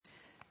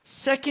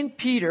2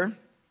 Peter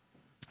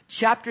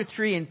chapter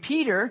 3. And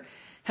Peter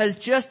has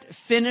just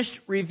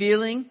finished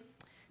revealing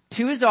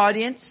to his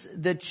audience,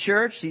 the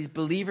church, these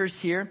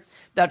believers here,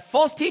 that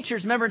false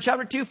teachers, remember in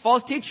chapter 2,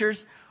 false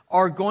teachers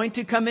are going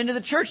to come into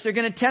the church. They're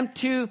going to attempt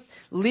to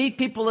lead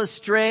people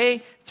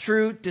astray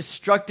through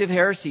destructive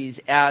heresies,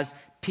 as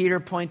Peter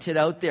pointed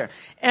out there.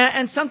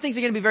 And some things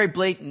are going to be very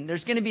blatant.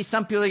 There's going to be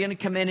some people that are going to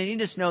come in and you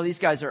just know these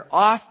guys are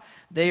off.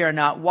 They are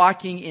not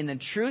walking in the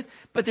truth.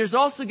 But there's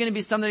also going to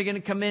be some that are going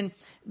to come in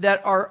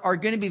that are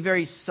going to be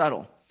very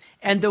subtle.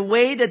 And the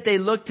way that they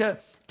look to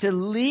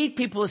lead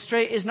people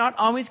astray is not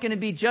always going to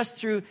be just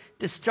through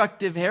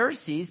destructive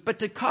heresies, but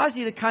to cause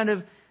you to kind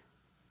of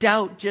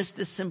doubt just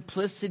the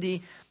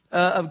simplicity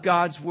of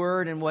God's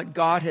word and what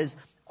God has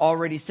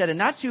already said. And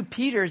that's who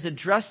Peter is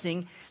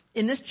addressing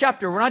in this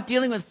chapter. We're not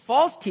dealing with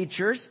false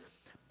teachers,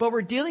 but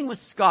we're dealing with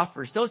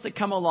scoffers, those that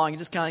come along and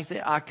just kind of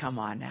like say, come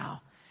on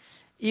now.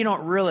 You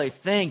don't really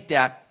think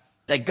that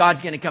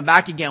God's going to come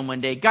back again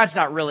one day. God's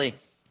not really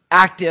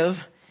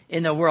active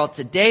in the world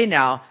today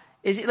now.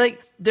 Is it like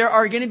there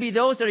are going to be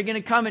those that are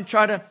going to come and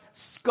try to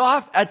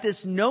scoff at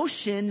this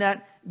notion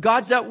that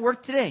God's at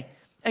work today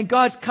and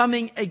God's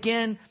coming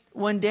again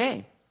one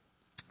day?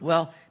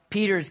 Well,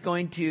 Peter is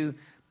going to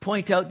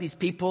point out these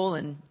people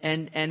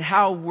and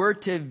how we're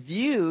to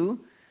view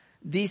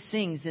these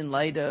things in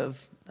light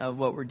of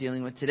what we're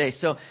dealing with today.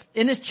 So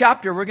in this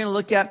chapter, we're going to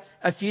look at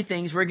a few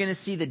things. We're going to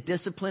see the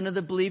discipline of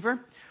the believer.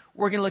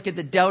 We're going to look at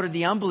the doubt of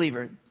the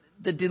unbeliever.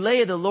 The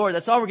delay of the Lord,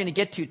 that's all we're going to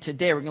get to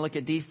today. We're going to look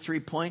at these 3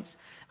 points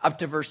up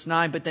to verse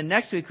 9. But then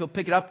next week, we'll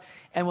pick it up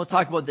and we'll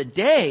talk about the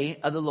day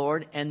of the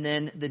Lord and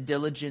then the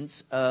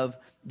diligence of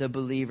the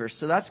believer.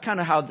 So that's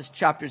kind of how this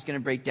chapter is going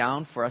to break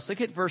down for us.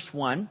 Look at verse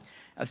 1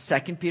 of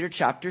 2 Peter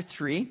chapter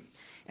 3.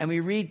 And we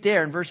read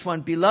there in verse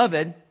 1,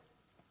 Beloved,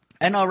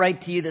 and I'll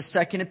write to you the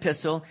second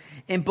epistle,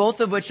 in both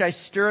of which I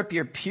stir up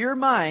your pure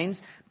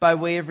minds by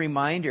way of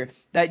reminder,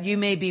 that you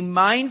may be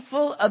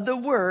mindful of the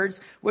words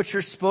which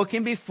were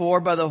spoken before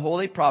by the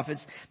holy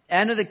prophets,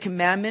 and of the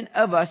commandment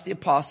of us, the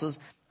apostles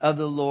of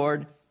the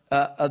Lord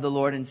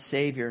and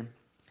Savior.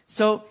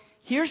 So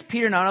here's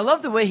Peter now. And I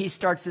love the way he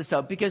starts this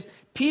out, because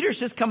Peter's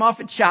just come off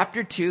of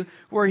chapter 2,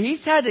 where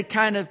he's had to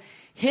kind of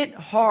hit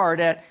hard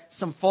at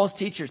some false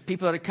teachers,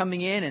 people that are coming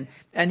in,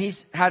 and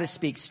he's had to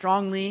speak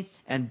strongly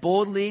and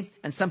boldly.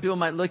 And some people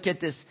might look at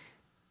this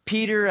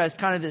Peter as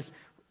kind of this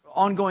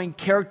ongoing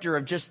character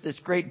of just this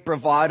great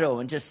bravado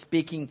and just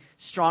speaking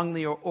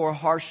strongly or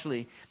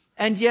harshly.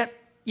 And yet,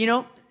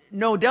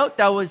 no doubt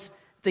that was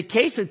the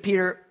case with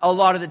Peter a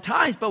lot of the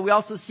times, but we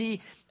also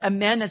see a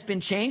man that's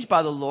been changed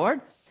by the Lord,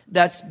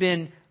 that's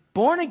been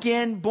born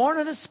again, born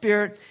of the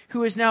Spirit,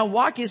 who is now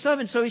walking his love.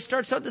 And so he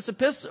starts out this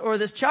epistle or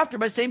this chapter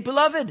by saying,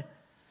 Beloved.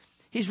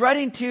 He's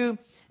writing to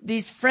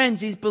these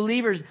friends, these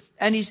believers,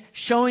 and he's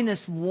showing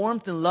this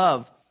warmth and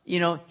love.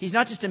 He's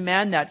not just a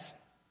man that's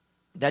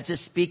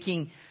just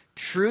speaking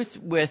truth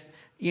with,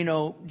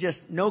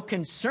 just no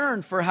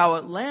concern for how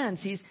it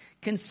lands. He's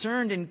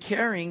concerned and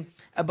caring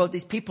about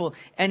these people.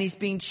 And he's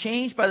being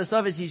changed by this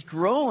love as he's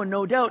grown,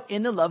 no doubt,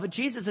 in the love of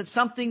Jesus. It's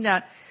something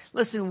that,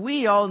 listen,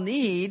 we all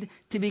need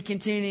to be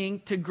continuing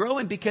to grow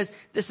in, because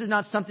this is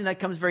not something that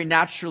comes very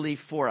naturally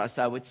for us,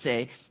 I would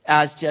say,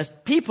 as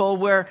just people,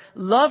 where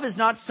love is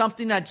not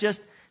something that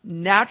just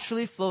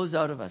naturally flows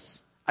out of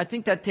us. I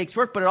think that takes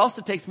work, but it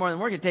also takes more than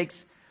work. It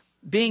takes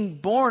being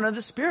born of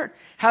the Spirit,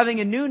 having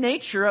a new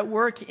nature at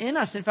work in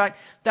us. In fact,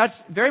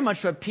 that's very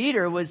much what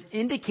Peter was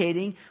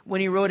indicating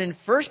when he wrote in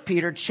 1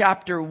 Peter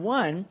chapter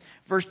 1,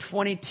 verse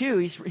 22.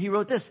 He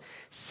wrote this,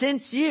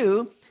 Since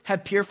you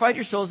have purified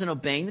your souls in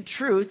obeying the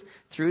truth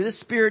through the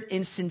Spirit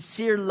in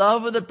sincere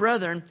love of the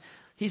brethren,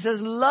 he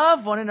says,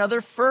 love one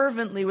another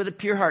fervently with a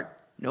pure heart.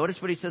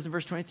 Notice what he says in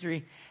verse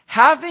 23.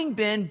 Having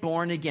been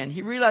born again.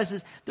 He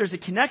realizes there's a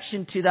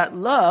connection to that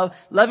love,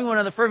 loving one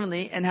another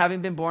fervently, and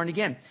having been born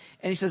again.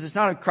 And he says it's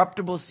not a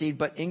corruptible seed,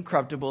 but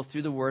incorruptible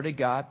through the word of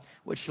God,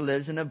 which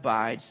lives and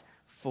abides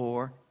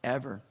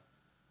forever.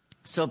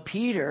 So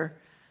Peter,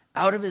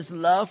 out of his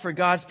love for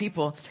God's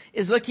people,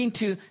 is looking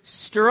to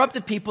stir up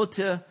the people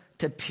to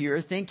pure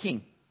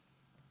thinking.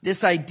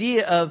 This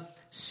idea of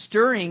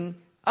stirring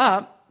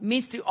up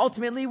means to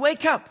ultimately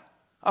wake up.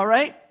 All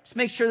right? Just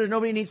make sure that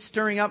nobody needs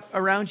stirring up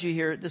around you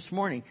here this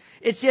morning.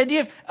 It's the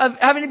idea of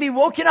having to be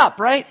woken up,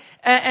 right?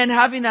 And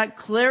having that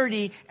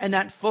clarity and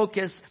that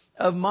focus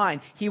of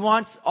mind. He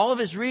wants all of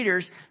his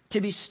readers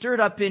to be stirred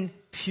up in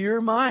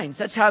pure minds.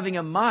 That's having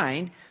a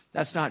mind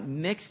that's not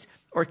mixed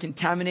or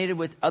contaminated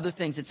with other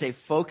things. It's a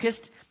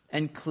focused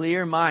and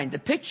clear mind. The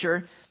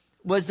picture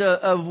was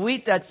of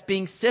wheat that's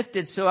being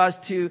sifted so as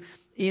to,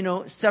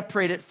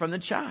 separate it from the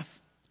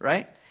chaff,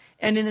 right?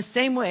 And in the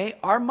same way,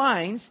 our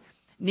minds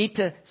need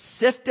to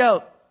sift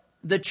out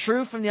the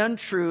true from the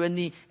untrue and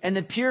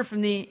the pure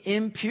from the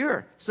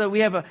impure. So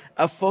we have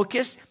a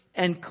focused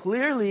and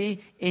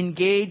clearly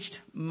engaged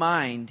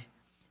mind.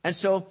 And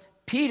so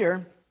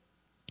Peter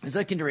is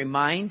looking to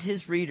remind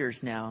his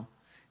readers now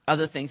of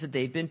the things that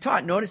they've been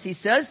taught. Notice he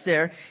says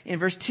there in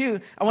verse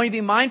 2, I want you to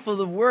be mindful of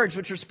the words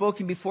which were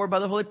spoken before by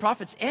the holy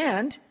prophets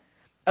and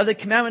of the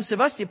commandments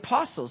of us, the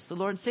apostles, the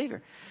Lord and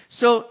Savior.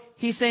 So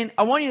he's saying,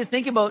 I want you to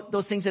think about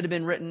those things that have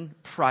been written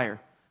prior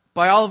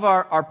by all of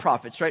our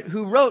prophets, right?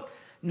 Who wrote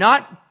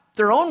not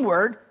their own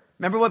word.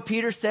 Remember what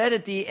Peter said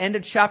at the end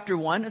of chapter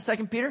 1 of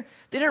 2 Peter?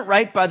 They didn't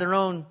write by their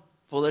own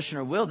volition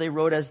or will. They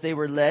wrote as they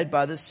were led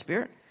by the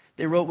Spirit.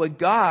 They wrote what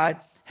God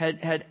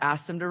had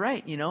asked them to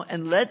write,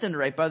 and led them to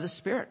write by the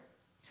Spirit.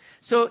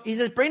 So he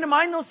says, bring to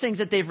mind those things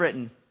that they've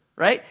written,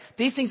 right?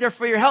 These things are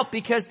for your help,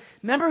 because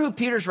remember who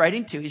Peter's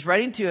writing to. He's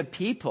writing to a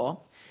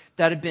people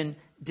that have been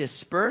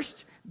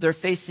dispersed. They're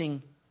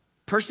facing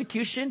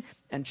persecution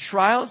and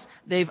trials.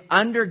 They've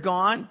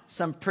undergone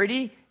some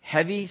pretty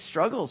heavy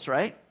struggles,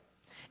 right?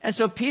 And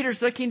so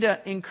Peter's looking to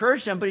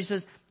encourage them, but he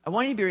says, I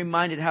want you to be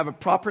reminded to have a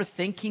proper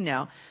thinking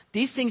now.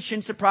 These things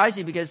shouldn't surprise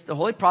you, because the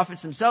holy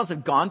prophets themselves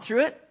have gone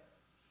through it.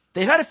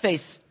 They've had to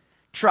face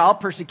trial,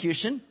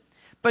 persecution,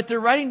 but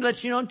they're writing to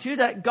let you know too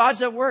that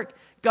God's at work.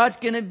 God's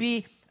going to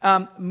be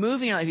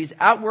moving. He's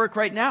at work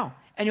right now,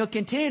 and he'll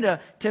continue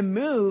to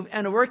move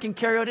and to work and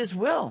carry out his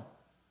will.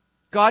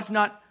 God's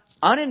not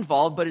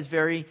uninvolved, but is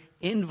very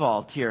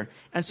involved here.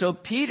 And so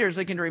Peter's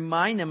looking to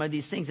remind them of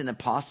these things, and the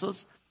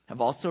apostles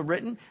have also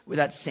written with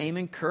that same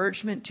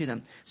encouragement to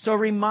them. So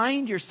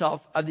remind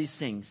yourself of these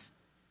things.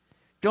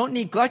 Don't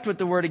neglect what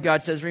the Word of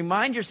God says.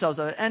 Remind yourselves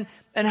of it.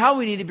 And how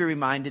we need to be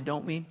reminded,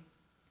 don't we?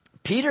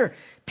 Peter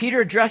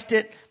addressed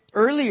it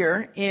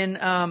earlier in,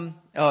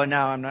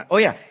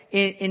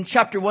 in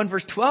chapter 1,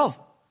 verse 12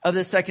 of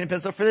the second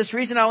epistle. For this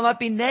reason, I will not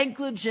be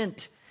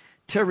negligent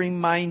to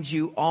remind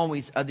you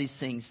always of these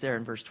things, there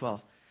in verse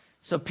 12.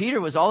 So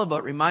Peter was all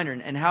about reminder,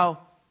 and how,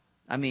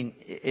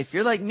 if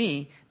you're like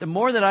me, the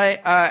more that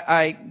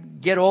I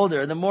get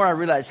older, the more I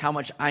realize how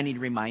much I need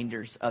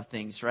reminders of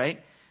things,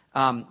 right?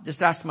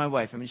 Just ask my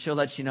wife. She'll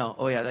let you know,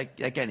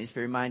 that guy needs to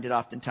be reminded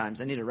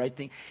oftentimes. I need to write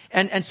things.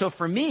 And so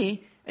for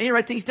me, I need to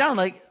write things down,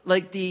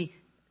 like the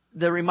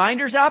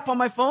reminders app on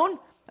my phone.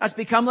 That's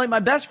become like my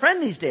best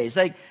friend these days.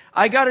 Like,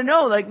 I got to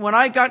know, when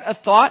I got a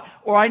thought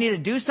or I need to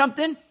do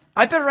something,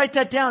 I better write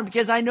that down,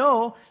 because I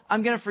know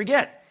I'm going to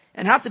forget.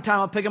 And half the time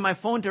I'll pick up my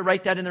phone to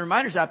write that in the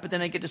reminders app, but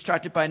then I get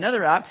distracted by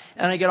another app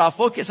and I get off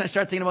focus and I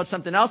start thinking about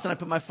something else and I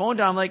put my phone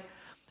down. I'm like,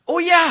 oh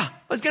yeah, I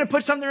was going to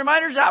put something in the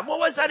reminders app. What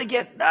was that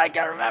again? I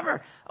can't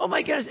remember. Oh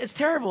my goodness. It's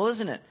terrible,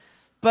 isn't it?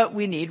 But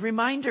we need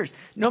reminders.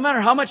 No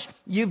matter how much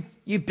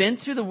you've been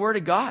through the Word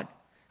of God.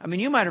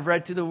 You might have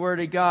read through the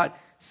Word of God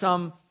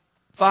some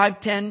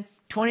 5, 10,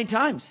 20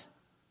 times.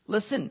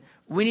 Listen,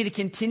 we need to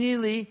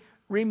continually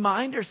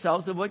remind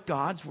ourselves of what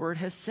God's Word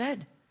has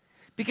said.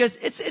 Because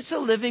it's a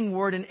living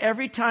Word, and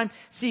every time,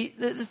 see,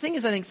 the thing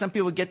is, I think some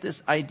people get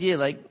this idea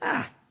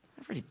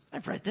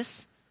I've read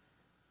this.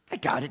 I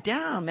got it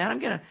down,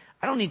 man.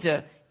 I don't need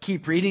to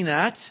keep reading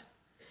that.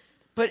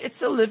 But it's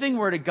the living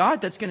Word of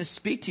God that's going to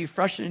speak to you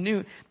fresh and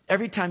new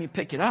every time you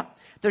pick it up.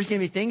 There's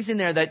going to be things in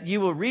there that you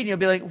will read and you'll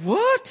be like,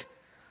 what?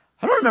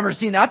 I don't remember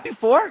seeing that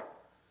before.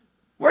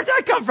 Where'd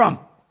that come from?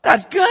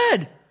 That's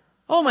good.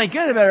 Oh my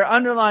goodness, I better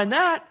underline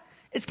that.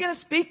 It's going to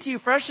speak to you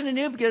fresh and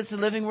anew, because it's the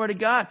living Word of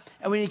God.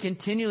 And we need to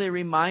continually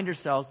remind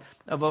ourselves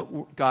of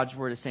what God's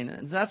Word is saying.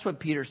 And that's what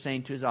Peter's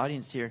saying to his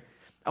audience here.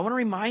 I want to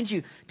remind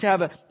you to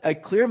have a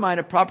clear mind,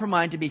 a proper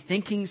mind, to be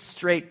thinking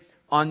straight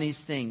on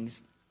these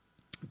things,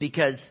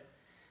 because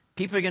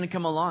people are going to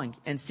come along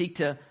and seek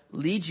to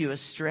lead you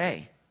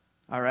astray.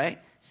 All right?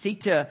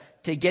 Seek to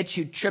get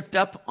you tripped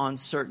up on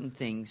certain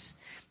things.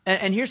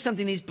 And here's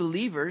something these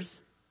believers,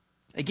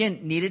 again,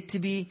 needed to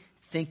be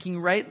thinking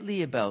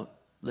rightly about.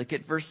 Look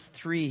at verse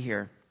 3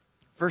 here.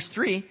 Verse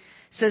 3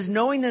 says,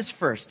 knowing this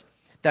first,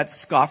 that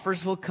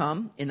scoffers will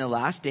come in the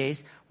last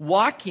days,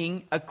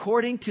 walking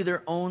according to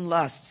their own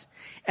lusts,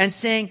 and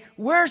saying,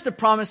 where's the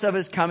promise of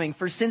his coming?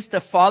 For since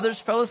the fathers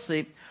fell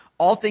asleep,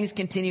 all things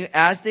continue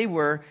as they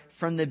were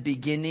from the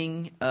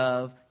beginning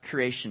of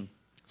creation.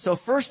 So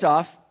first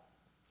off,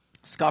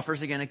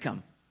 scoffers are going to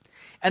come.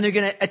 And they're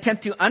going to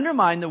attempt to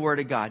undermine the Word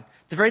of God.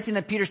 The very thing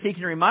that Peter's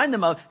seeking to remind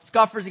them of,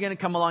 scoffers are going to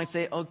come along and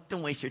say, oh,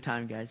 don't waste your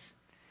time, guys.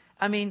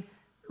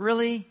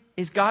 Really?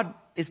 Is God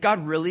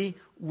really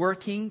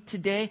working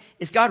today?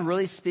 Is God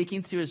really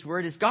speaking through his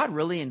Word? Is God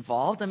really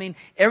involved?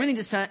 Everything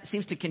just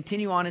seems to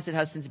continue on as it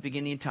has since the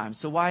beginning of time.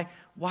 So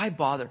why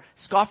bother?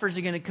 Scoffers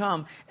are going to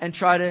come and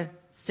try to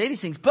say these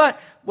things. But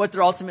what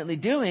they're ultimately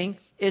doing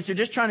is they're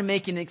just trying to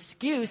make an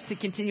excuse to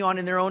continue on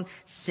in their own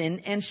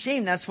sin and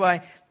shame. That's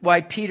why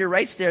Peter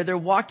writes there, they're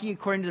walking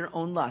according to their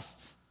own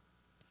lusts.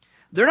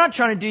 They're not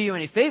trying to do you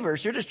any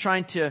favors. They're just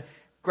trying to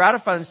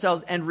gratify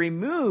themselves and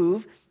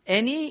remove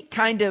any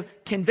kind of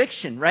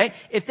conviction, right?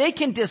 If they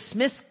can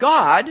dismiss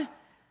God,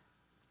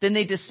 then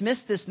they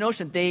dismiss this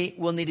notion they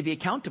will need to be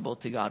accountable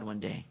to God one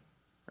day,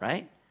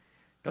 right?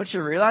 Don't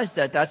you realize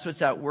that that's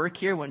what's at work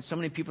here when so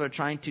many people are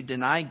trying to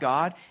deny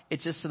God?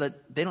 It's just so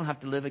that they don't have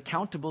to live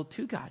accountable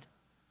to God,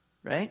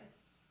 right?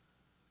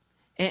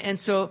 And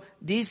so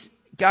these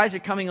guys are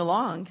coming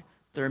along.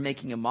 They're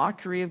making a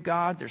mockery of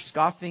God. They're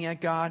scoffing at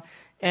God.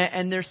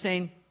 And they're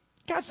saying,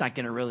 God's not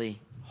going to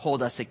really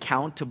hold us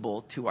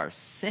accountable to our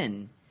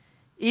sin.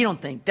 You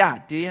don't think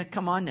that, do you?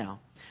 Come on now.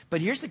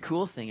 But here's the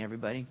cool thing,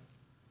 everybody.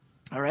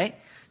 All right?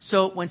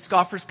 So when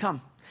scoffers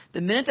come,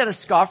 the minute that a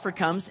scoffer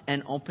comes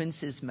and opens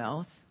his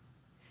mouth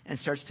and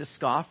starts to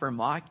scoff or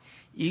mock,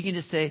 you can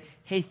just say,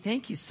 hey,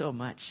 thank you so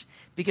much.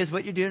 Because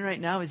what you're doing right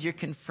now is you're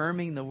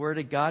confirming the word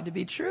of God to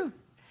be true.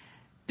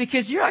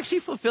 Because you're actually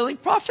fulfilling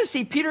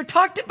prophecy. Peter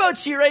talked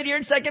about you right here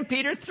in 2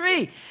 Peter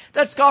 3,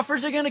 that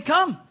scoffers are going to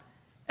come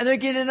and they're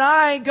going to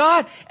deny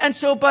God. And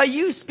so by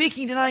you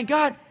speaking, denying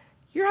God,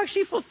 you're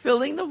actually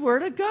fulfilling the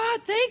word of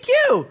God. Thank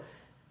you.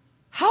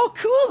 How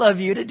cool of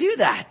you to do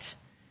that.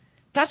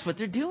 That's what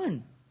they're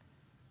doing.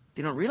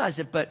 They don't realize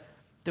it, but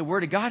the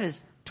word of God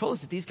has told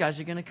us that these guys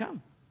are going to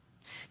come.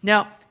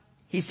 Now,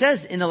 he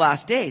says in the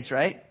last days,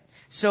 right?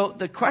 So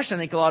the question I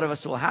think a lot of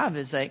us will have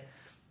is like,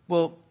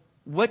 well,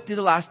 what do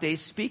the last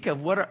days speak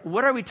of? What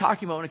are we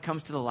talking about when it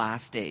comes to the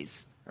last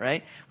days,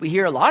 right? We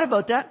hear a lot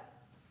about that.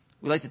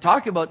 We like to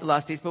talk about the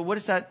last days, but what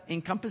does that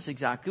encompass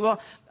exactly? Well,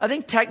 I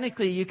think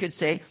technically you could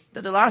say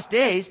that the last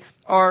days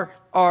are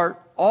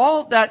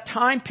all that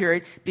time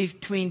period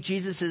between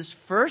Jesus'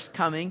 first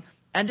coming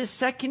and his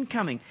second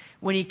coming.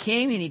 When he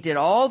came and he did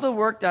all the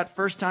work that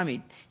first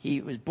time,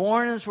 he was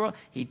born in this world,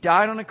 he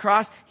died on the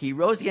cross, he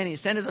rose again, he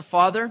ascended to the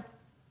Father.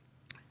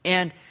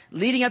 And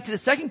leading up to the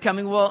second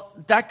coming, well,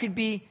 that could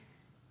be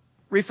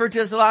referred to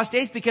as the last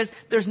days because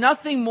there's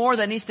nothing more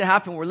that needs to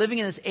happen. We're living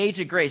in this age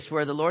of grace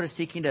where the Lord is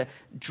seeking to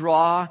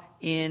draw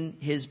in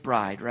his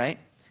bride, right?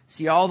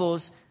 See all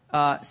those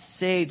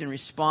saved and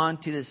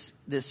respond to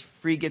this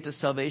free gift of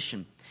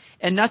salvation.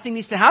 And nothing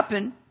needs to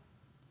happen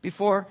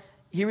before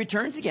he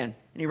returns again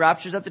and he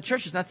raptures up the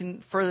church. There's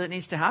nothing further that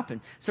needs to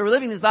happen. So we're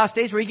living these last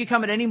days where he could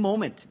come at any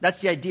moment.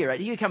 That's the idea, right?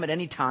 He could come at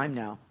any time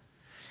now.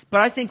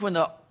 But I think when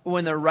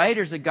the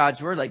writers of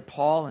God's word, like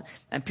Paul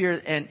and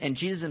Peter and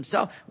Jesus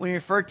himself, when he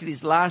referred to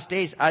these last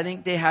days, I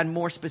think they had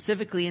more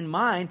specifically in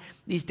mind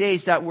these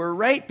days that were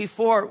right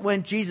before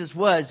when Jesus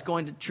was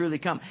going to truly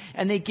come.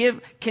 And they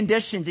give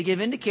conditions, they give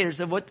indicators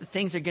of what the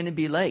things are going to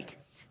be like.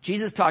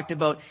 Jesus talked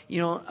about,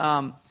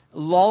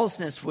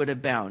 lawlessness would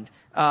abound.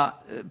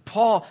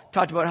 Paul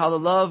talked about how the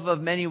love of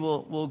many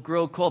will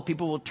grow cold.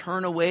 People will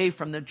turn away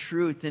from the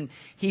truth and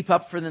heap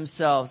up for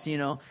themselves,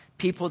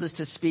 people just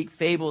to speak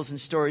fables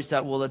and stories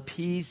that will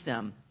appease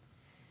them.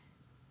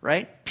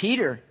 Right?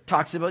 Peter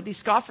talks about these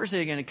scoffers that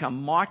are going to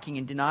come mocking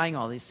and denying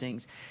all these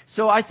things.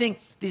 So I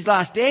think these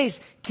last days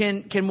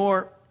can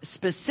more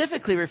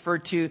specifically refer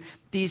to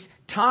these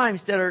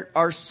times that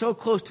are so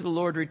close to the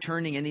Lord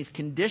returning and these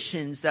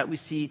conditions that we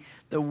see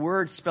the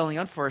word spelling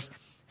out for us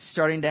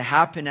starting to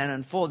happen and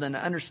unfold. And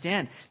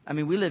understand,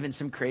 we live in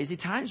some crazy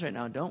times right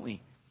now, don't we?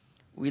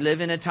 We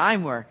live in a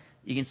time where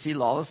you can see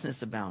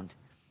lawlessness abound.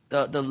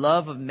 The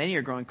love of many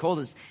are growing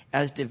cold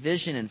as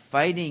division and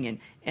fighting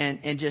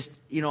and just,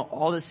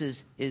 all this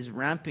is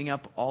ramping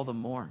up all the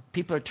more.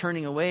 People are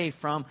turning away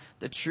from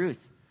the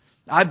truth.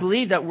 I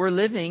believe that we're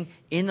living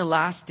in the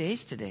last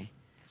days today.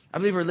 I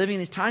believe we're living in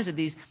these times that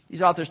these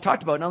authors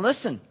talked about. Now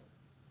listen,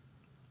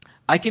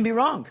 I can be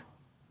wrong,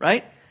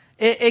 right?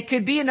 It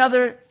could be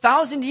another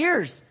 1,000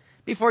 years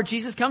before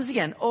Jesus comes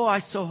again. Oh, I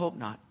so hope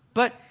not.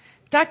 But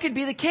that could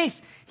be the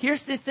case.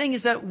 Here's the thing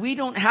is that we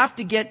don't have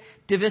to get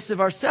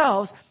divisive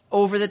ourselves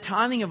over the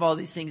timing of all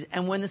these things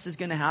and when this is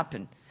going to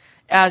happen.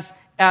 As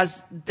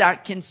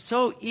that can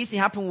so easily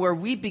happen where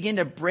we begin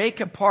to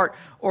break apart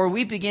or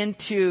we begin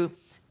to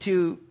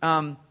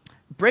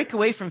break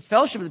away from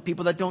fellowship with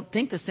people that don't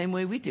think the same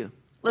way we do.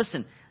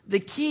 Listen, the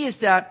key is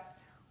that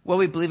what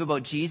we believe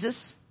about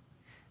Jesus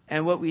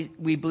and what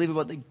we believe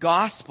about the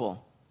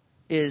gospel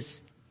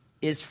is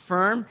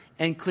firm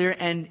and clear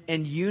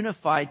and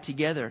unified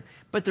together.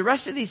 But the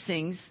rest of these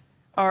things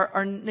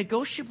are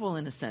negotiable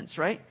in a sense,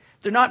 right?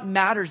 They're not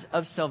matters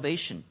of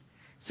salvation.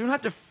 So we don't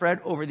have to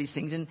fret over these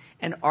things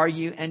and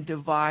argue and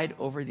divide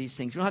over these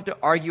things. We don't have to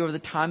argue over the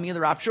timing of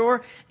the rapture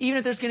or even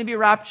if there's going to be a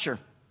rapture.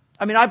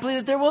 I believe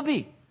that there will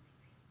be.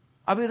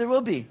 I believe there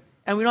will be.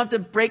 And we don't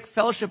have to break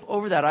fellowship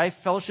over that. I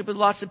fellowship with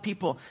lots of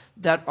people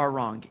that are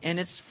wrong. And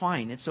it's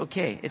fine. It's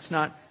okay. It's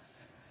not,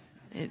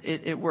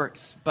 it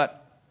works.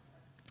 But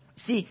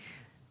see,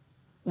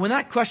 when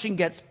that question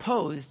gets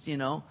posed,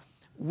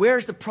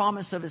 where's the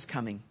promise of his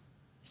coming?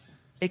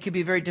 It could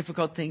be a very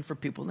difficult thing for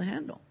people to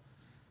handle.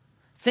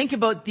 Think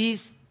about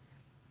these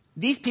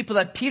people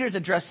that Peter's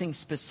addressing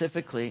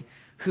specifically,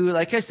 who,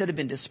 like I said, have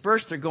been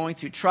dispersed. They're going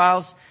through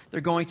trials.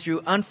 They're going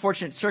through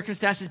unfortunate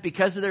circumstances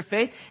because of their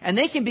faith. And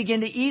they can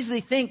begin to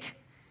easily think,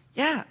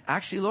 yeah,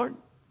 actually, Lord,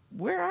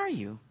 where are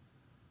you?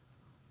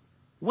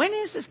 When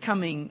is this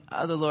coming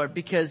of the Lord?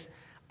 Because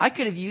I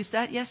could have used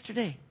that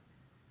yesterday.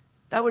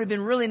 That would have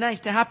been really nice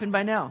to happen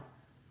by now.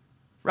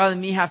 Rather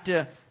than me have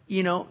to,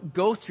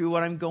 go through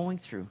what I'm going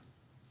through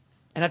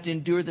and have to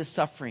endure this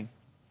suffering.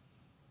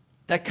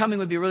 That coming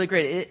would be really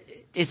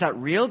great. Is that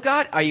real,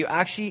 God? Are you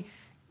actually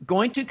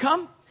going to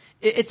come?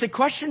 It's a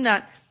question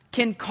that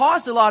can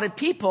cause a lot of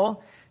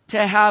people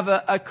to have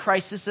a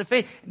crisis of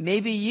faith.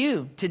 Maybe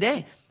you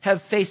today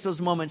have faced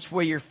those moments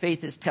where your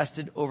faith is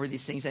tested over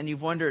these things and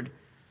you've wondered,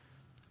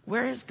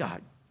 where is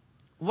God?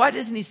 Why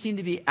doesn't he seem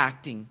to be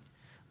acting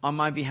on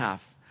my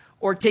behalf?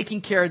 or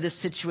taking care of this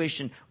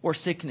situation or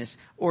sickness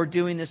or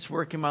doing this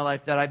work in my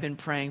life that I've been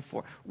praying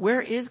for?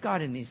 Where is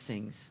God in these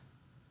things?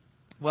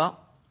 Well,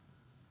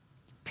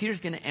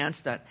 Peter's going to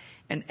answer that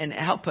and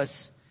help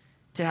us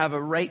to have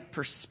a right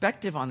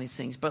perspective on these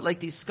things. But like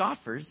these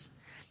scoffers,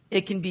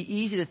 it can be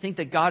easy to think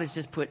that God has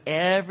just put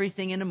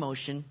everything into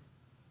motion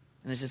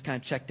and it's just kind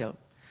of checked out.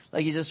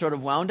 Like he just sort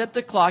of wound up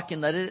the clock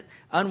and let it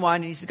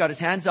unwind, and he's just got his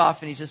hands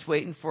off and he's just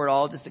waiting for it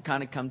all just to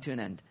kind of come to an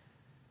end.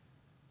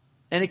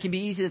 And it can be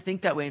easy to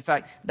think that way. In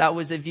fact, that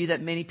was a view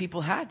that many people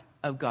had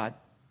of God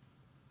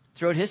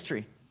throughout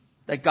history.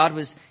 That God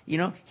was,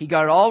 he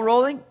got it all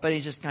rolling, but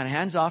he's just kind of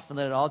hands off and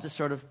let it all just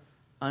sort of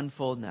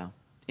unfold now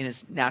in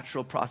its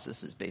natural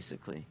processes,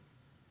 basically.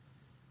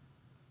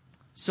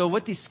 So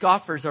what these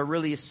scoffers are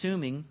really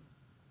assuming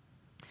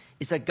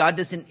is that God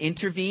doesn't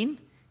intervene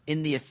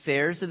in the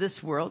affairs of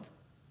this world.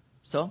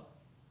 So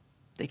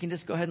they can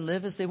just go ahead and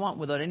live as they want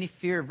without any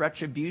fear of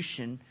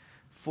retribution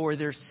for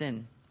their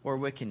sin or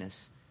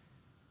wickedness.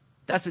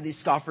 That's what these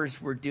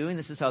scoffers were doing.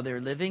 This is how they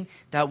were living.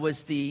 That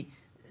was the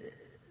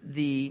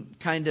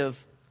kind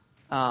of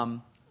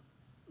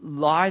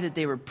lie that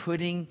they were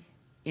putting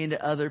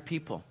into other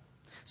people.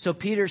 So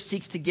Peter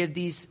seeks to give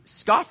these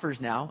scoffers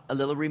now a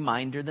little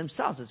reminder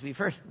themselves. As we've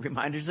heard,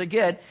 reminders are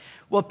good.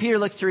 Well, Peter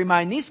looks to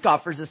remind these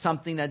scoffers of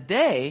something that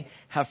they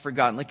have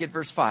forgotten. Look at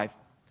verse 5.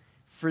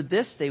 For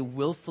this they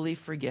willfully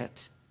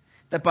forget,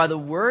 that by the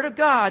word of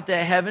God the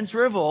heavens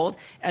were of old,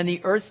 and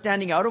the earth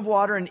standing out of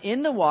water and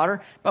in the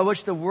water, by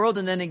which the world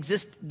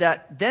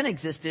that then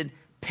existed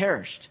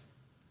perished,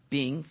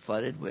 being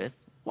flooded with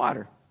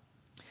water.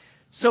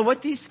 So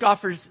what these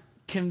scoffers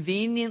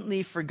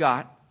conveniently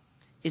forgot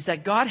is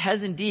that God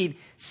has indeed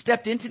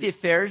stepped into the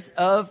affairs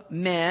of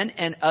man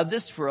and of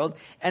this world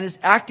and has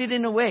acted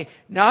in a way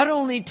not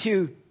only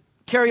to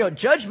carry out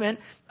judgment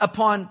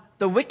upon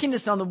the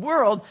wickedness on the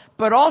world,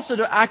 but also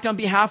to act on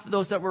behalf of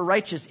those that were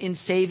righteous in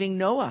saving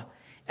Noah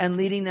and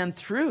leading them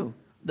through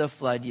the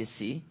flood, you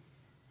see.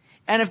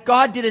 And if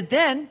God did it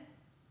then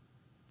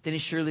he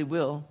surely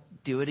will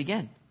do it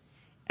again.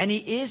 And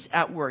he is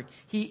at work.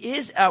 He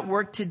is at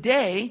work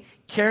today,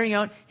 carrying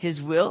out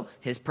his will,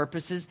 his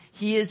purposes.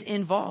 He is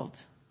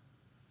involved.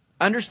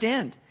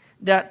 Understand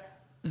that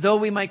though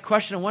we might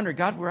question and wonder,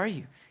 God, where are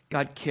you?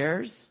 God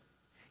cares.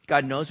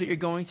 God knows what you're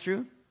going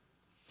through.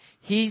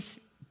 He's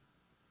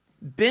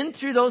been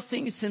through those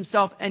things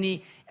himself, and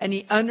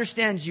he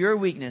understands your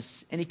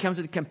weakness, and he comes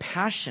with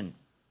compassion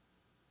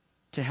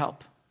to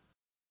help,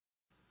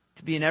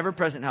 to be an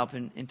ever-present help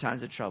in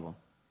times of trouble.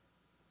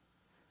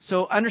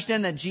 So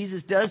understand that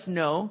Jesus does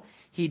know,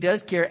 he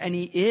does care, and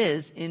he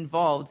is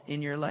involved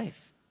in your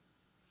life.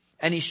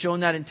 And he's shown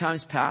that in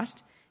times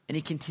past, and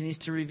he continues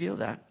to reveal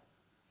that.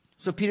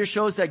 So Peter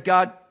shows that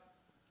God,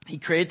 he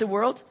created the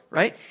world,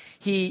 right?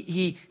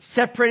 He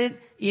separated,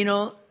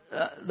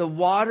 the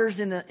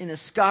waters in the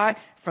sky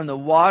from the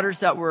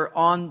waters that were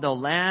on the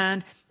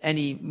land, and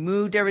he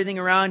moved everything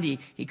around. He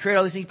created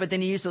all these things, but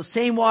then he used those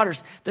same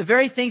waters, the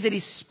very things that he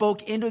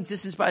spoke into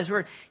existence by his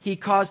word. He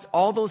caused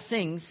all those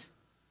things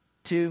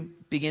to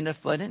begin to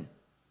flood in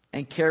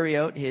and carry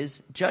out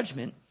his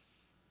judgment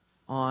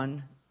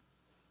on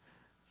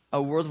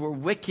a world where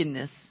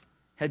wickedness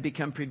had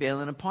become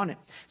prevalent upon it.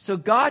 So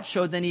God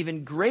showed then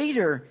even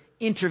greater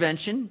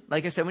intervention,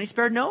 like I said, when he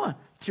spared Noah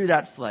through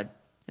that flood.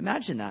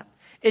 Imagine that.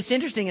 It's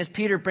interesting as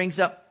Peter brings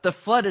up the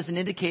flood as an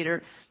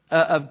indicator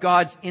of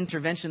God's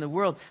intervention in the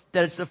world,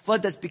 that it's the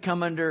flood that's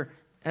become under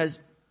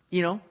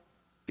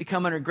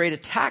great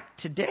attack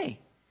today.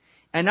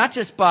 And not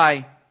just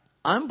by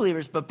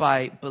unbelievers, but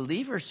by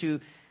believers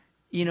who,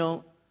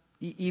 you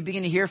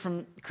begin to hear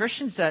from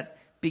Christians that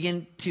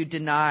begin to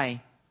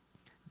deny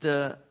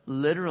the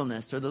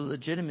literalness or the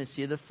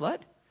legitimacy of the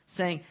flood,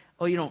 saying,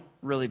 oh, you don't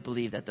really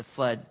believe that the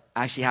flood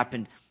actually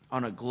happened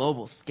on a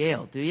global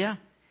scale, do you?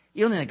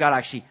 You don't think that God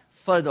actually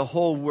flooded the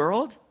whole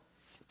world,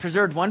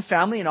 preserved one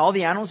family, and all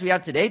the animals we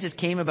have today just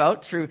came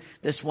about through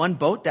this one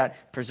boat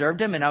that preserved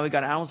them, and now we've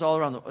got animals all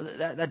around the world?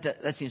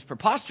 That seems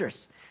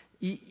preposterous.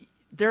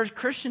 There's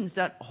Christians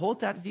that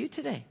hold that view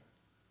today.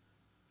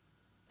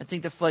 I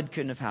think the flood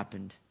couldn't have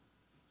happened.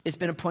 It's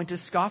been a point of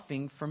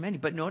scoffing for many.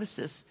 But notice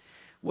this.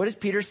 What does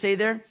Peter say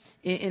there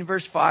in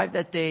verse 5?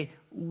 That they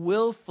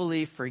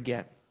willfully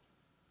forget.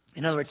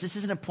 In other words, this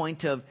isn't a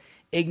point of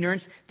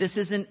ignorance. This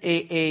isn't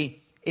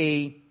a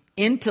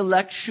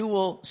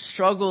intellectual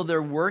struggle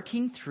they're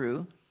working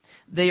through.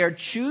 They are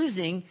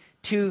choosing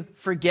to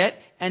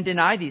forget and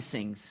deny these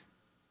things.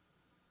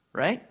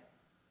 Right?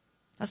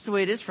 That's the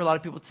way it is for a lot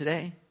of people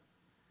today.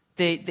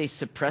 They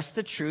suppress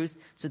the truth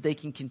so they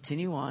can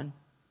continue on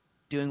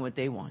doing what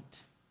they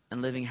want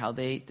and living how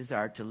they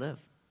desire to live.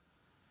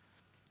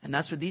 And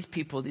that's what these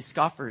people, these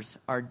scoffers,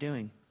 are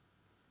doing.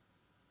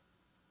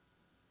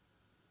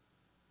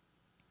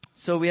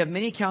 So we have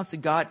many accounts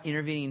of God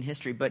intervening in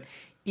history, but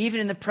even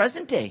in the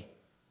present day.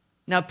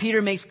 Now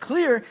Peter makes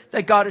clear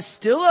that God is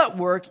still at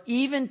work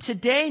even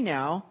today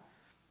now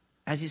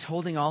as he's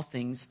holding all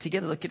things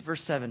together. Look at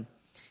verse 7.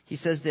 He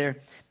says there,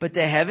 but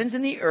the heavens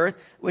and the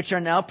earth, which are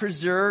now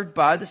preserved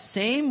by the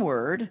same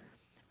word,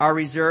 are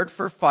reserved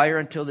for fire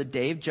until the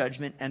day of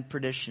judgment and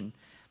perdition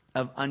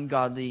of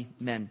ungodly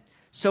men.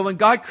 So when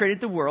God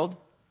created the world,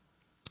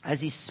 as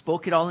he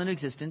spoke it all into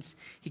existence,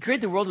 he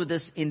created the world with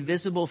this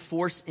invisible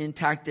force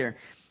intact there.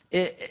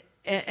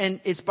 And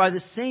it's by the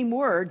same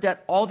word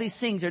that all these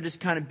things are just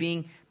kind of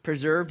being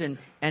preserved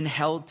and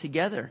held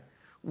together.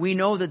 We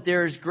know that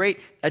there is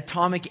great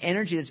atomic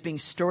energy that's being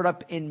stored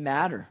up in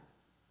matter.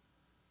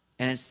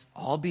 And it's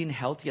all being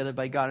held together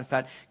by God. In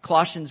fact,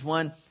 Colossians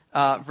 1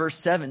 verse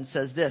 7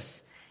 says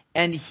this,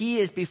 and he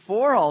is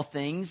before all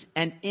things,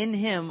 and in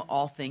him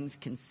all things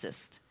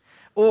consist.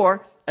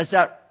 Or, as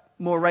that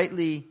more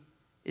rightly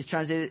is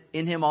translated,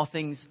 in him all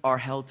things are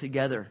held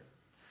together.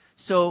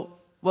 So,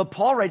 what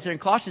Paul writes there in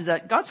Colossians is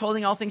that God's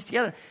holding all things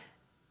together.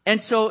 And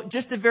so,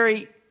 just the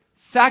very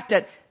fact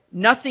that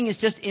nothing is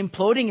just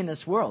imploding in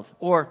this world,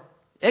 or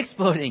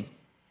exploding,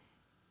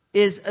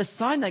 is a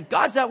sign that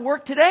God's at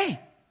work today,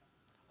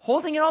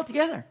 holding it all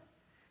together.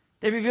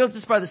 They revealed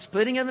just by the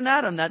splitting of an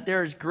atom that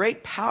there is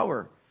great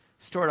power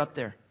stored up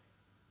there.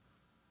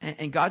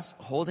 And God's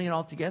holding it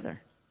all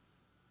together.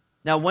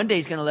 Now, one day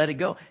he's going to let it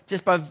go.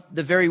 Just by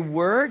the very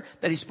word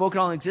that he spoke it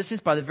all in existence,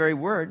 by the very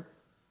word,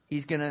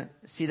 he's going to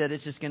see that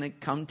it's just going to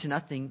come to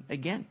nothing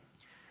again.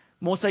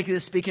 Most likely,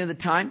 this is speaking of the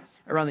time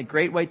around the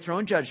great white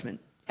throne judgment,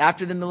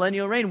 after the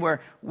millennial reign,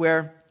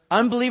 where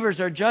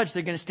unbelievers are judged.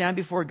 They're going to stand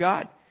before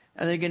God,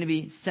 and they're going to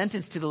be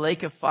sentenced to the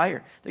lake of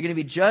fire. They're going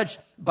to be judged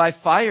by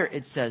fire,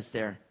 it says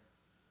there.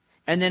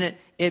 And then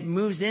it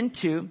moves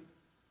into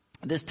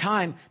this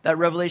time that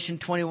Revelation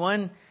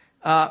 21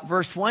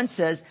 verse 1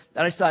 says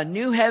that I saw a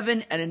new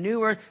heaven and a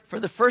new earth, for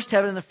the first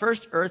heaven and the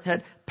first earth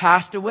had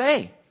passed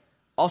away.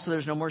 Also,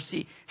 there's no more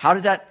sea. How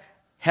did that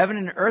heaven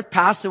and earth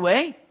pass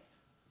away?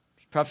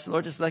 Perhaps the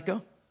Lord just let go.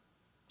 It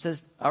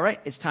says, all right,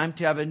 it's time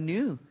to have a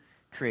new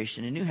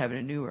creation, a new heaven,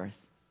 a new earth.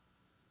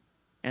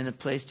 And the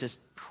place just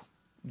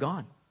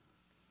gone.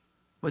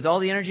 With all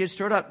the energy it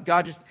stored up,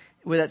 God just,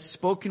 with that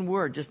spoken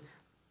word, just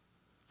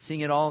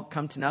seeing it all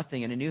come to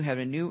nothing, and a new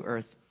heaven, a new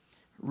earth,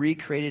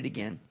 recreated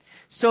again.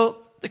 So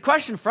the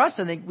question for us,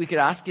 I think we could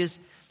ask is,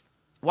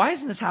 why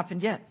hasn't this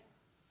happened yet?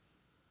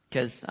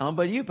 Because I don't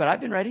know about you, but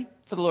I've been ready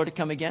for the Lord to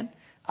come again.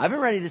 I've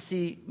been ready to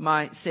see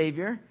my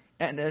Savior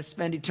and to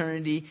spend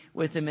eternity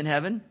with him in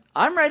heaven.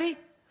 I'm ready.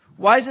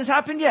 Why has this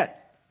happened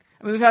yet?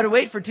 I mean, we've had to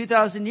wait for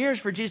 2,000 years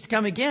for Jesus to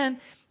come again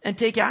and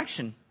take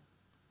action.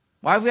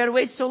 Why have we had to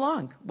wait so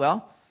long?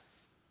 Well,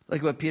 look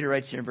at what Peter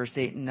writes here in verse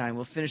 8 and 9.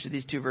 We'll finish with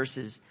these two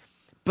verses.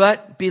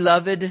 But,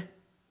 beloved,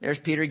 there's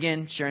Peter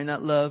again, sharing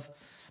that love.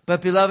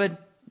 But, beloved,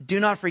 do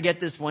not forget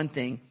this one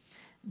thing,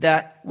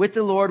 that with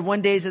the Lord,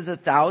 1 day is as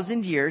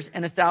 1,000 years,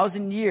 and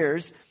 1,000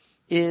 years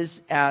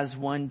is as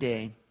 1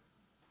 day.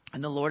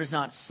 And the Lord is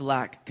not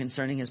slack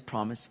concerning his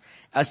promise,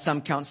 as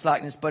some count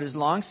slackness, but is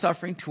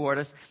long-suffering toward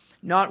us,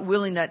 not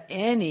willing that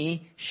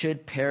any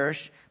should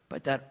perish,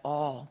 but that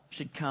all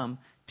should come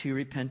to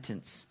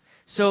repentance.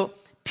 So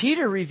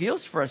Peter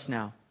reveals for us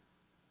now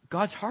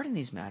God's heart in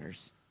these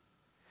matters.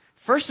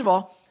 First of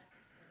all,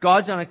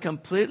 God's on a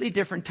completely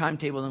different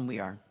timetable than we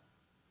are.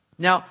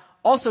 Now,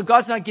 also,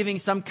 God's not giving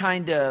some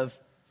kind of,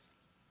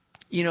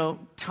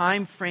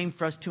 time frame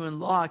for us to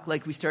unlock,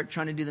 like we start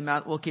trying to do the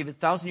math. Well, okay, if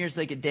 1,000 years is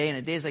like a day and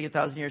a day is like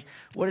 1,000 years,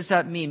 what does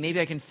that mean? Maybe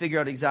I can figure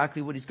out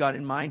exactly what he's got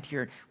in mind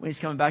here when he's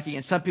coming back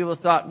again. Some people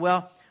thought,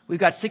 well, we've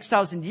got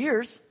 6,000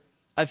 years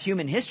of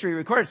human history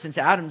recorded since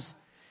Adam's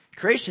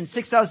creation,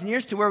 6,000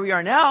 years to where we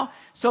are now.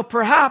 So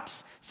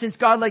perhaps, since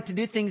God liked to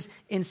do things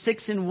in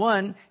 6 and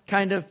 1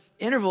 kind of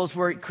intervals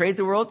where he created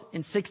the world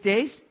in 6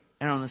 days,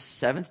 and on the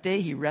seventh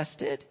day he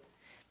rested,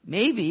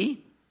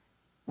 maybe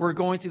we're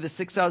going through the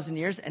 6,000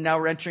 years and now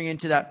we're entering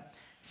into that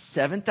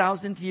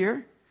 7,000th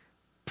year.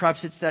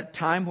 Perhaps it's that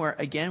time where,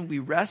 again, we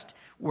rest,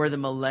 where the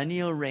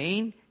millennial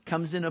reign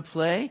comes into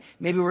play.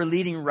 Maybe we're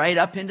leading right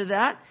up into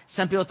that.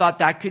 Some people thought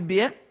that could be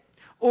it.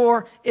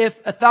 Or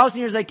if 1,000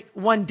 years like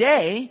 1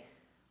 day,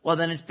 well,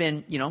 then it's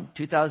been,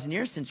 2,000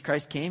 years since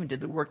Christ came and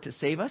did the work to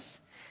save us.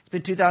 It's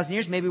been 2,000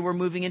 years. Maybe we're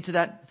moving into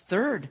that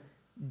third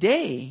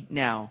day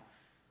now,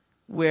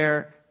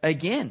 where,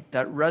 again,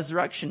 that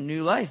resurrection,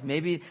 new life,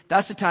 maybe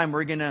that's the time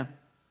we're going to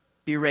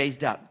be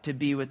raised up to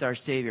be with our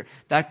Savior.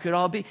 That could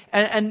all be.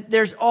 And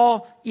there's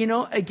all,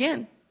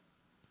 again,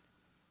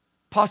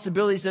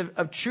 possibilities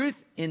of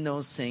truth in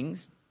those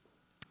things.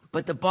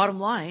 But the bottom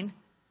line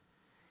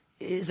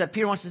is that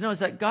Peter wants us to know is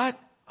that God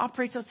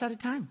operates outside of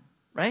time,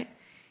 right?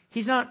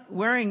 He's not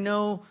wearing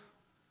no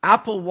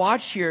Apple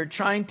Watch here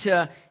trying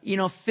to,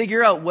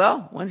 figure out,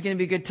 well, when's going to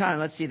be a good time?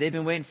 Let's see. They've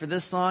been waiting for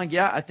this long.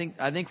 Yeah, I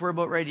think we're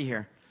about ready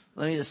here.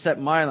 Let me just set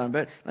my alarm,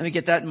 but let me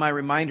get that in my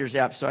reminders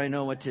app so I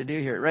know what to do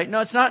here, right? No,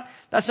 it's not.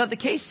 That's not the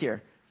case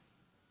here.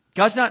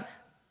 God's not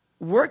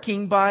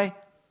working by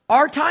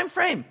our time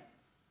frame.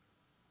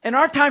 And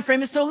our time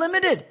frame is so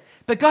limited.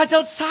 But God's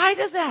outside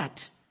of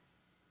that.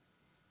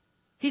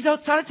 He's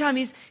outside of time.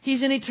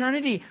 He's in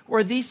eternity,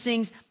 where these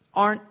things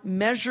aren't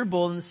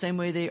measurable in the same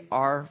way they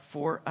are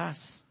for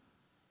us.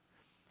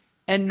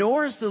 And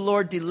nor is the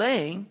Lord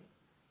delaying,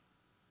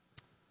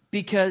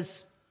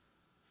 because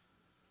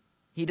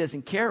He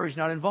doesn't care or he's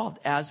not involved,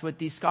 as what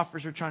these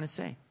scoffers are trying to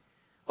say.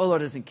 Oh,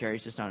 Lord doesn't care,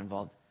 he's just not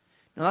involved.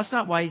 No, that's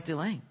not why he's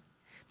delaying.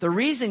 The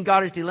reason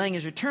God is delaying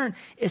his return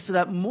is so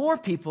that more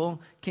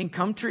people can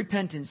come to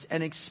repentance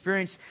and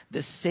experience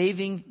the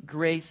saving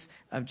grace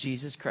of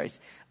Jesus Christ.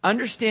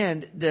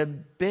 Understand the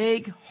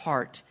big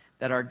heart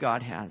that our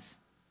God has.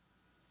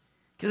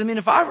 Because, I mean,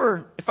 if I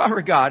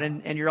were God,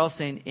 and you're all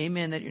saying,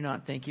 amen that you're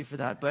not, thank you for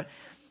that. But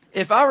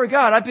if I were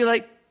God, I'd be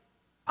like,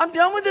 I'm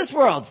done with this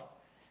world.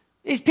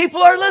 These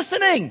people are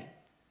listening.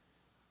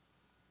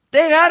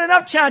 They've had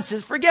enough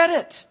chances, forget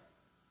it.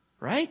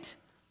 Right?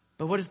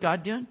 But what is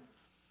God doing?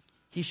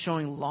 He's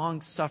showing long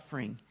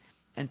suffering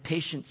and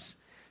patience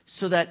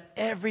so that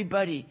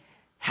everybody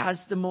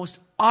has the most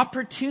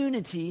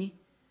opportunity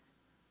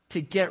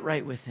to get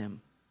right with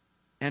him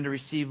and to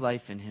receive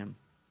life in him.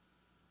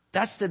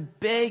 That's the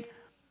big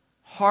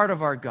heart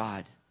of our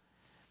God.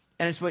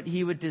 And it's what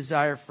he would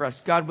desire for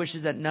us. God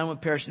wishes that none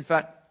would perish. In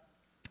fact,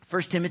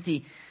 1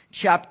 Timothy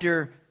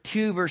chapter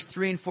 2 verse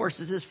 3 and 4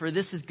 says this, for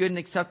this is good and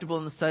acceptable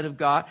in the sight of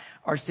God,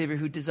 our Savior,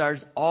 who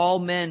desires all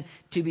men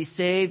to be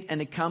saved and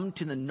to come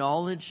to the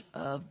knowledge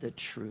of the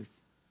truth.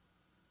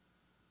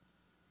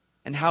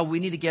 And how we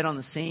need to get on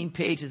the same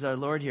page as our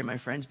Lord here, my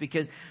friends,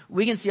 because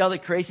we can see all the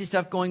crazy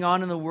stuff going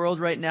on in the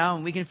world right now,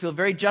 and we can feel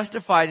very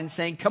justified in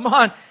saying, come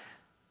on,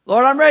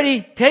 Lord, I'm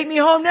ready. Take me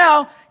home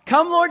now.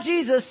 Come, Lord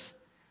Jesus.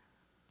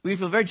 We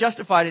feel very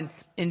justified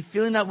in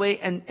feeling that way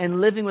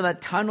and living with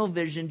that tunnel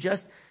vision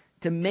just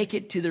to make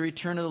it to the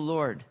return of the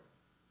Lord.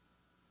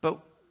 But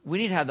we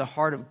need to have the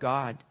heart of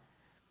God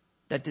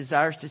that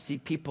desires to see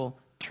people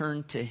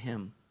turn to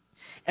him.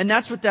 And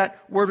that's what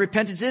that word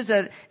repentance is,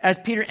 that as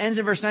Peter ends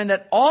in verse 9,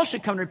 that all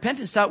should come to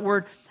repentance. That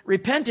word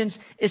repentance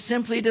is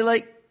simply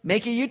to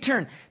make a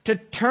U-turn, to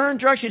turn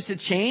directions, to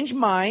change your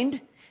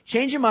mind,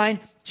 change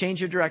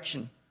your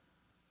direction.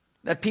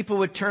 That people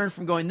would turn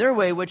from going their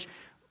way, which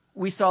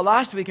we saw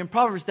last week in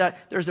Proverbs,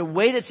 that there's a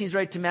way that seems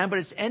right to man, but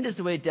its end is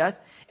the way of death.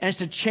 And it's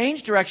to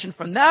change direction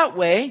from that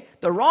way,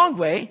 the wrong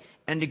way,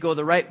 and to go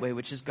the right way,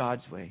 which is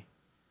God's way.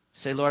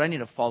 Say, Lord, I need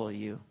to follow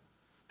you.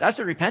 That's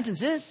what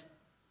repentance is.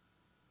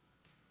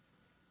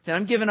 Say,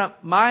 I'm giving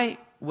up my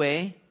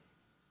way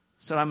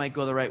so that I might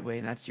go the right way,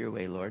 and that's your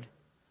way, Lord.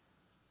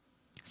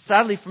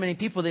 Sadly, for many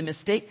people, they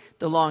mistake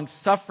the long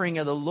suffering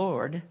of the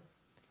Lord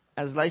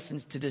as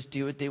license to just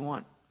do what they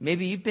want.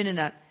 Maybe you've been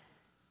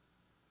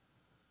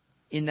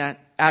in that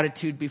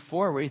attitude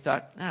before where you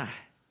thought,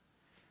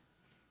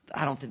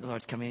 I don't think the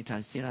Lord's coming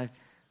anytime soon.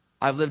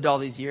 I've lived all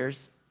these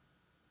years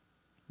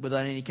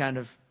without any kind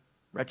of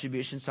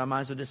retribution, so I might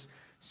as well just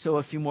sow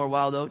a few more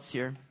wild oats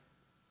here.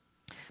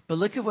 But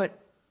look at what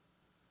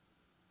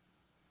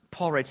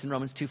Paul writes in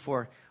Romans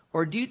 2:4.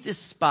 Or do you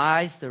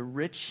despise the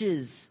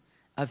riches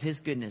of his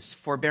goodness,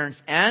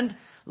 forbearance, and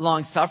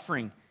long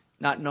suffering,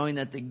 not knowing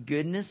that the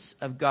goodness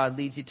of God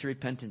leads you to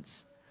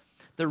repentance?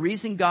 The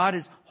reason God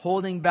is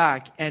holding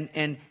back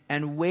and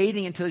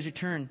waiting until his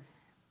return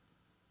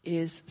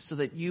is so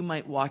that you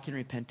might walk in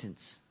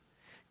repentance.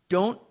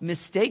 Don't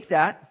mistake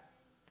that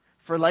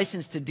for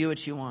license to do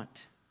what you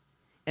want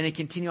and to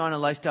continue on a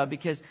lifestyle,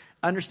 because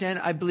understand,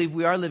 I believe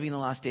we are living in the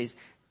last days.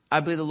 I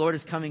believe the Lord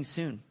is coming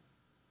soon.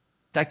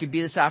 That could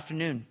be this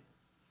afternoon.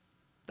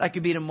 That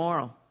could be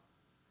tomorrow.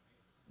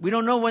 We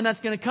don't know when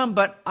that's going to come,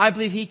 but I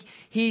believe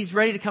he's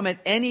ready to come at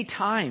any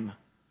time,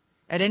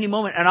 at any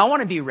moment. And I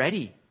want to be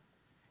ready.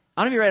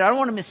 I want to be ready. I don't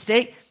want to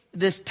mistake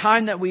this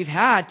time that we've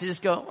had to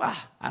just go,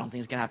 I don't think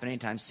it's going to happen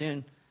anytime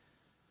soon.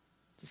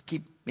 Just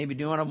keep maybe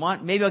doing what I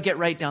want. Maybe I'll get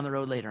right down the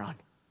road later on.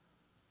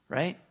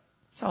 Right?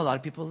 That's how a lot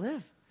of people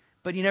live.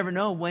 But you never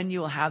know when you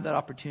will have that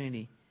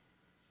opportunity.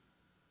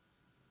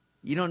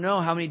 You don't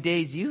know how many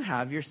days you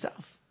have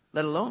yourself,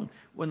 let alone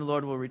when the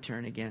Lord will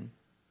return again.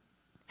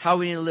 How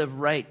we need to live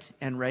right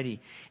and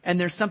ready. And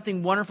there's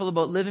something wonderful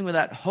about living with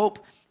that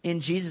hope in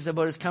Jesus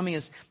about his coming,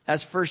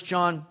 as 1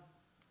 John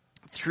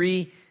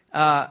 3,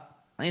 I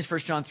think it's 1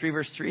 John 3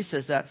 verse 3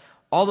 says that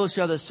all those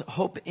who have this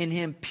hope in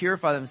him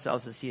purify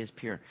themselves as he is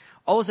pure.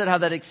 All those that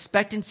have that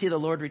expectancy of the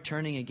Lord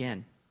returning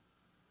again,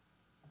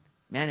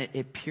 man,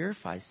 it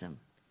purifies them.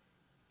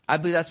 I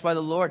believe that's why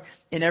the Lord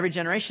in every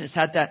generation has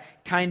had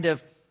that kind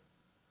of,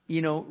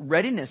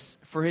 readiness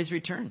for his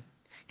return.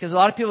 Because a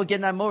lot of people get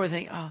in that moment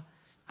and think,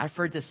 I've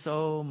heard this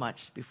so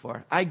much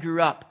before. I grew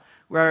up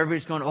where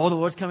everybody's going, the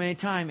Lord's coming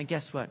anytime. And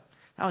guess what?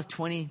 That was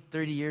 20,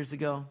 30 years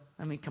ago.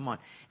 I mean, come on.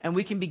 And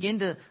we can begin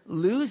to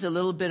lose a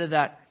little bit of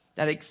that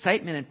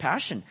excitement and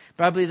passion.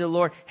 But I believe the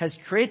Lord has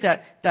created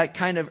that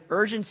kind of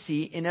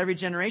urgency in every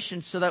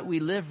generation so that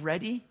we live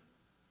ready,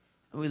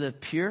 and we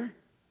live pure,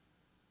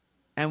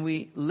 and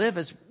we live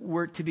as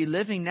we're to be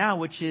living now,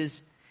 which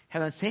is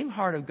have the same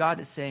heart of God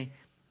to say,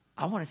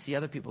 I want to see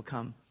other people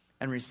come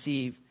and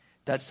receive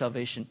that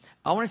salvation.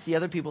 I want to see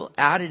other people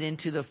added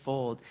into the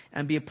fold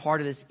and be a part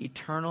of this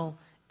eternal,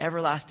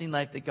 everlasting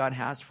life that God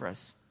has for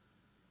us.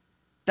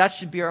 That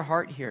should be our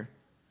heart here.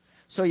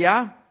 So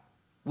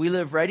we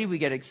live ready, we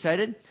get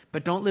excited,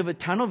 but don't live a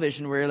tunnel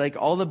vision where you're like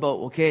all about,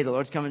 okay, the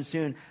Lord's coming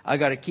soon. I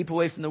got to keep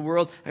away from the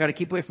world. I got to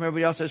keep away from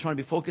everybody else. I just want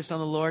to be focused on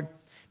the Lord.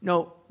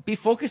 No, be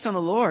focused on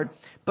the Lord,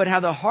 but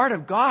have the heart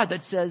of God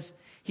that says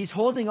he's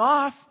holding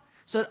off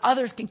so that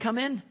others can come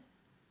in,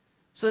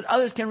 so that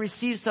others can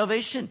receive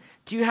salvation?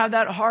 Do you have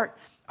that heart?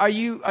 Are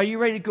you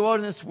ready to go out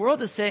in this world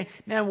to say,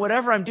 man,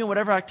 whatever I'm doing,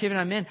 whatever activity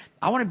I'm in,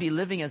 I want to be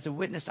living as a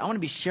witness. I want to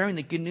be sharing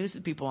the good news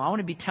with people. I want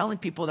to be telling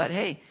people that,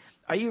 hey,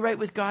 are you right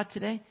with God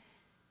today?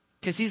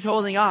 Because he's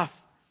holding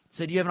off.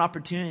 So do you have an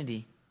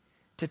opportunity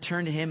to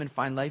turn to him and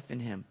find life in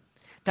him?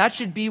 That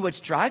should be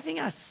what's driving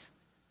us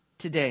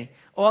today.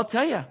 Oh, I'll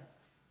tell you,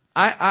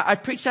 I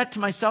preach that to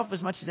myself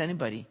as much as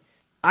anybody.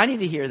 I need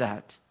to hear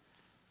that.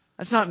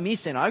 That's not me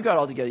saying, I've got it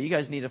all together. You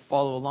guys need to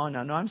follow along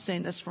now. No, I'm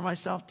saying this for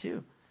myself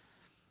too.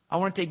 I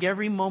want to take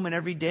every moment,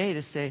 every day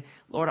to say,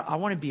 Lord, I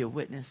want to be a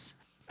witness.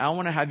 I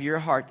want to have your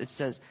heart that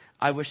says,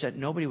 I wish that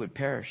nobody would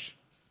perish.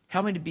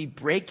 Help me to be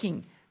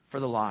breaking for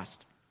the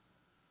lost.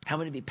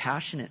 Help me to be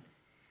passionate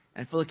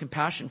and full of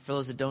compassion for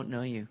those that don't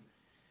know you.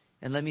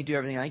 And let me do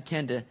everything I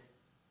can to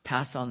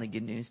pass on the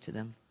good news to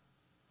them.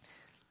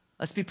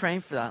 Let's be praying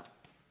for that.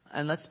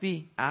 And let's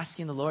be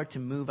asking the Lord to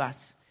move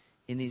us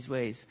in these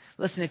ways.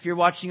 Listen, if you're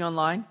watching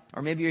online,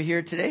 or maybe you're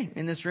here today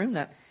in this room,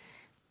 that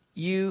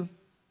you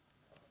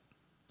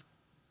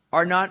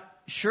are not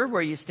sure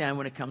where you stand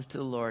when it comes to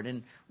the Lord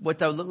and what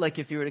that would look like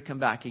if you were to come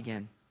back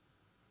again.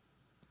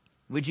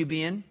 Would you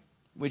be in?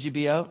 Would you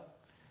be out?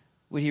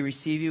 Would he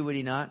receive you? Would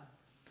he not?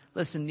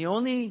 Listen, the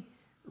only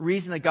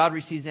reason that God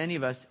receives any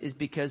of us is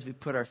because we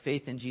put our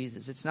faith in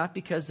Jesus. It's not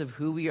because of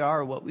who we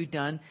are or what we've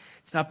done.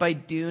 It's not by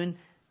doing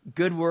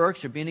good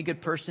works or being a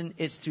good person.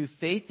 It's through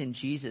faith in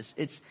Jesus.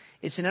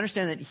 It's an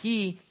understanding that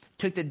he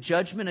took the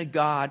judgment of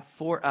God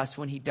for us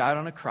when he died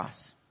on a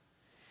cross.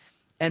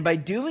 And by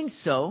doing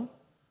so,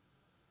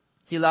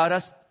 he allowed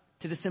us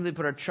to just simply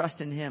put our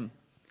trust in him.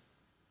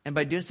 And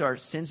by doing so, our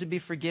sins would be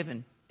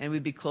forgiven and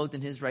we'd be clothed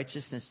in his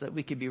righteousness so that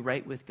we could be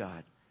right with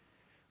God.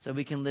 So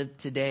we can live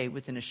today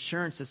with an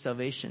assurance of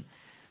salvation.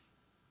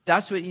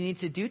 That's what you need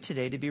to do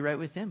today to be right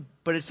with him.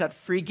 But it's that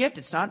free gift.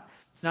 It's not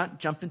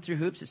jumping through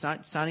hoops. It's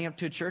not signing up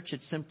to a church.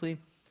 It's simply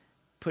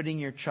putting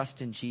your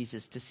trust in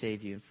Jesus to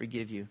save you and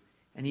forgive you.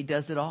 And he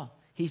does it all.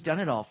 He's done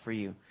it all for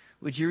you.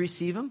 Would you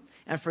receive him?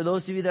 And for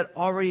those of you that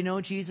already know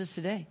Jesus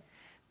today,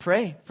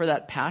 pray for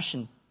that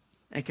passion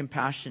and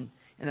compassion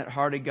and that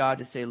heart of God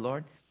to say,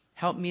 Lord,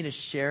 help me to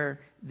share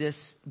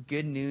this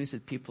good news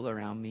with people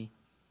around me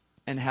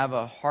and have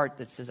a heart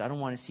that says, I don't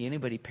want to see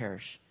anybody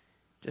perish.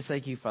 Just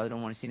like you, Father,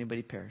 don't want to see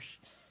anybody perish.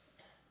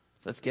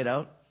 So let's get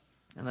out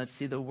and let's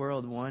see the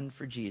world won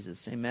for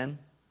Jesus. Amen.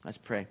 Let's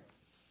pray.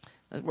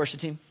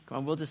 Worship team, come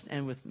on. We'll just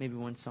end with maybe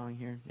one song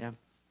here. Yeah.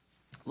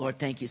 Lord,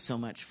 thank you so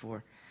much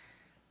for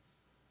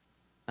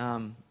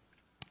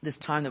this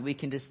time that we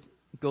can just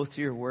go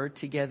through your word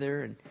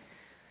together. And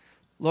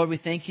Lord, we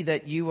thank you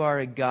that you are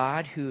a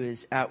God who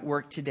is at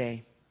work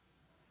today.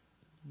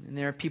 And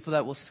there are people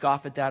that will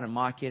scoff at that and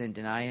mock it and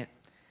deny it.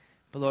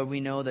 But Lord, we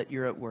know that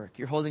you're at work.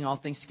 You're holding all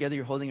things together.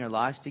 You're holding our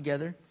lives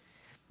together.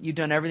 You've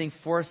done everything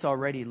for us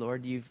already,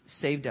 Lord. You've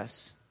saved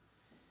us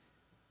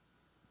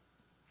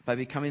by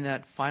becoming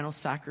that final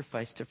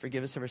sacrifice to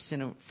forgive us of our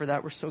sin. And for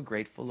that, we're so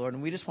grateful, Lord.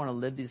 And we just want to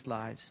live these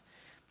lives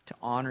to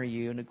honor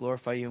you and to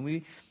glorify you. And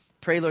we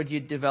pray, Lord, you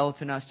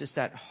develop in us just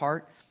that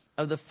heart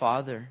of the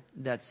Father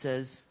that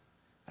says,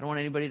 I don't want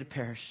anybody to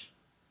perish.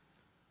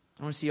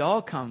 I want to see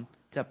all come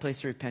to that place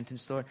of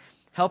repentance, Lord.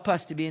 Help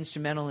us to be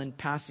instrumental in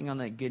passing on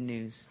that good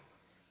news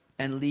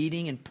and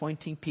leading and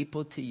pointing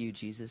people to you,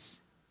 Jesus.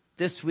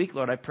 This week,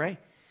 Lord, I pray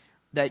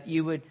that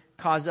you would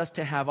cause us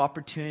to have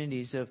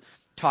opportunities of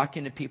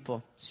talking to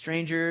people,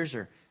 strangers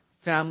or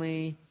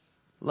family,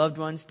 loved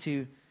ones,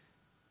 to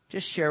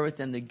just share with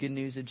them the good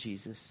news of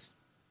Jesus.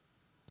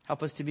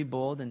 Help us to be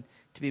bold and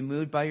to be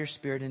moved by your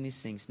Spirit in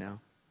these things now.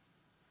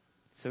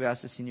 So we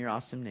ask this in your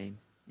awesome name.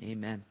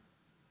 Amen.